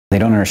They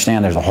don't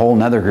understand there's a whole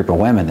nother group of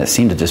women that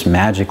seem to just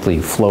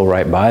magically flow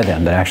right by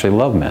them that actually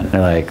love men.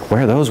 They're like,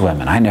 where are those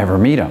women? I never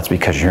meet them. It's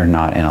because you're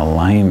not in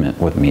alignment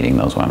with meeting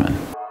those women.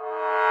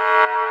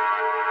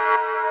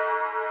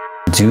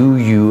 Do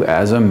you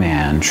as a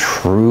man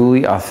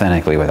truly,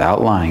 authentically,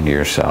 without lying to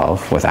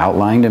yourself, without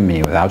lying to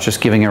me, without just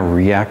giving a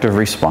reactive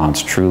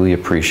response, truly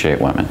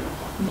appreciate women?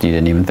 You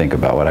didn't even think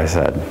about what I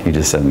said. You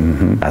just said,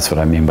 That's what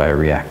I mean by a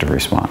reactive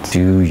response.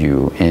 Do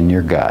you, in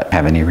your gut,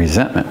 have any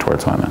resentment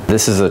towards women?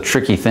 This is a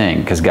tricky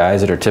thing, because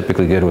guys that are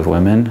typically good with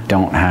women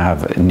don't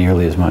have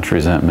nearly as much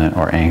resentment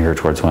or anger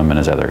towards women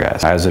as other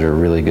guys. Guys that are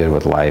really good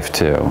with life,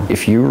 too.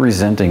 If you're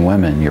resenting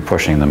women, you're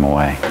pushing them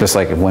away. Just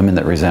like women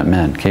that resent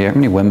men. Okay, how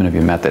many women have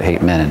you met that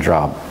hate men and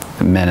drop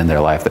men in their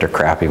life that are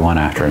crappy one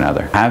after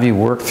another? Have you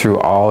worked through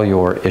all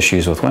your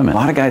issues with women? A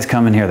lot of guys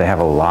come in here, they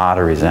have a lot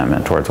of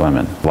resentment towards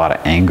women, a lot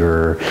of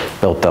anger,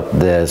 built up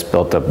this,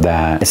 built up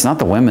that. It's not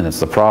the women that's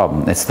the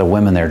problem, it's the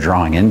women they're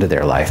drawing into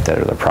their life that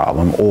are the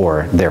problem,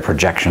 or their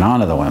projection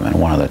onto the women,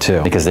 one of the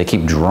two. Because they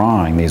keep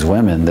drawing these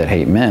women that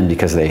hate men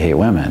because they hate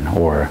women,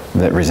 or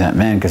that resent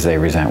men because they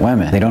resent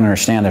women. They don't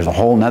understand there's a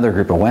whole nother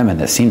group of women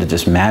that seem to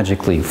just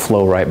magically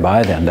flow right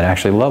by them that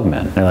actually love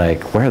men. They're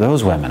like, where are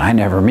those women? I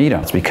never meet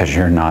them. It's because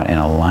you're not in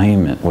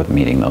alignment with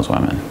meeting those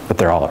women, but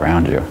they're all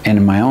around you. And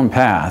in my own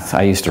path,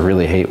 I used to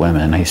really hate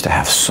women. I used to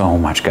have so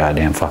much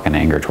goddamn fucking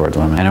anger towards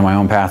women. And in my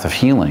own path of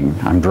healing,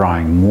 I'm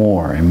drawing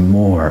more and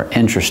more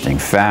interesting,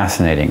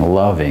 fascinating,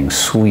 loving,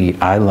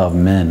 sweet, I love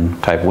men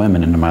type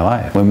women into my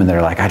life. Women that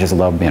are like, I just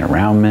love being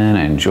around men,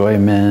 I enjoy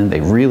men, they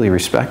really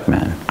respect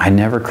men. I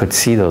never could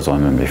see those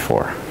women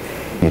before.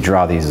 You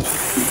draw these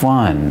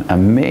fun,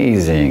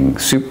 amazing,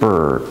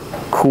 super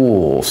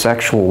cool,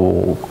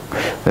 sexual,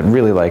 that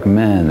really like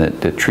men,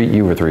 that treat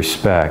you with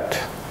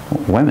respect,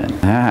 women.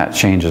 That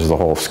changes the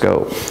whole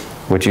scope.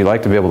 Would you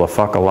like to be able to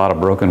fuck a lot of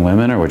broken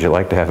women, or would you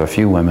like to have a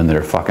few women that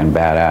are fucking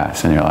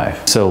badass in your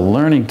life? So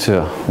learning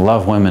to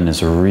love women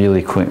is a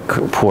really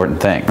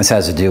important thing. This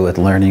has to do with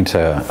learning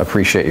to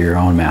appreciate your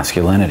own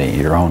masculinity,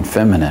 your own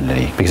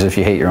femininity. Because if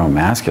you hate your own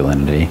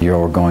masculinity,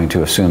 you're going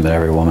to assume that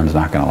every woman's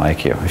not going to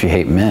like you. If you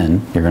hate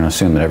men, you're going to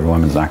assume that every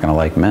woman's not going to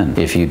like men.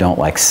 If you don't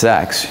like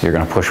sex, you're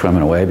going to push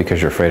women away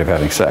because you're afraid of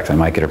having sex. I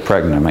might get her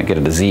pregnant, I might get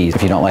a disease.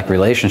 If you don't like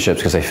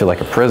relationships because they feel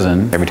like a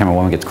prison, every time a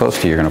woman gets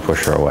close to you, you're going to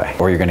push her away.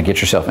 Or you're going to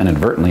get yourself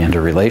inadvertently into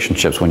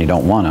relationships when you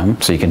don't want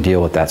them, so you can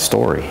deal with that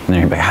story. And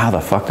then you're like, how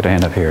the fuck did I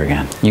end up here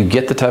again? You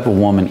get the type of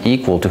woman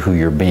equal to who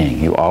you're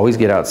being. You always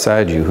get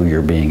outside you who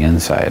you're being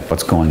inside.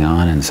 What's going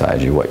on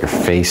inside you, what you're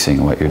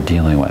facing, what you're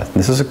dealing with.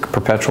 This is a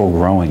perpetual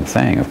growing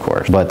thing, of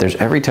course. But there's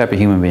every type of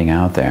human being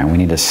out there, and we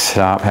need to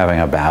stop having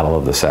a battle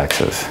of the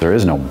sexes. There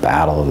is no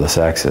battle of the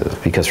sexes,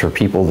 because for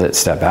people that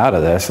step out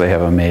of this, they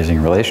have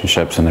amazing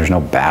relationships, and there's no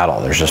battle.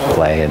 There's just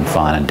play and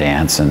fun and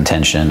dance and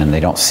tension, and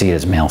they don't see it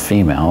as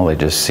male-female, they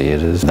just see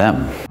it as them.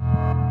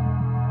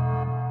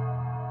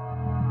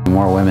 The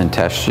more women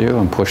test you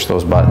and push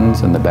those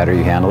buttons, and the better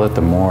you handle it,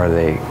 the more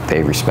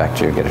they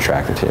respect you, get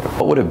attracted to you.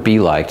 What would it be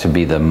like to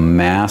be the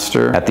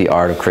master at the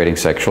art of creating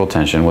sexual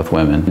tension with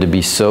women, to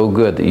be so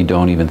good that you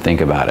don't even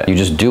think about it? You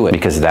just do it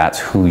because that's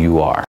who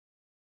you are.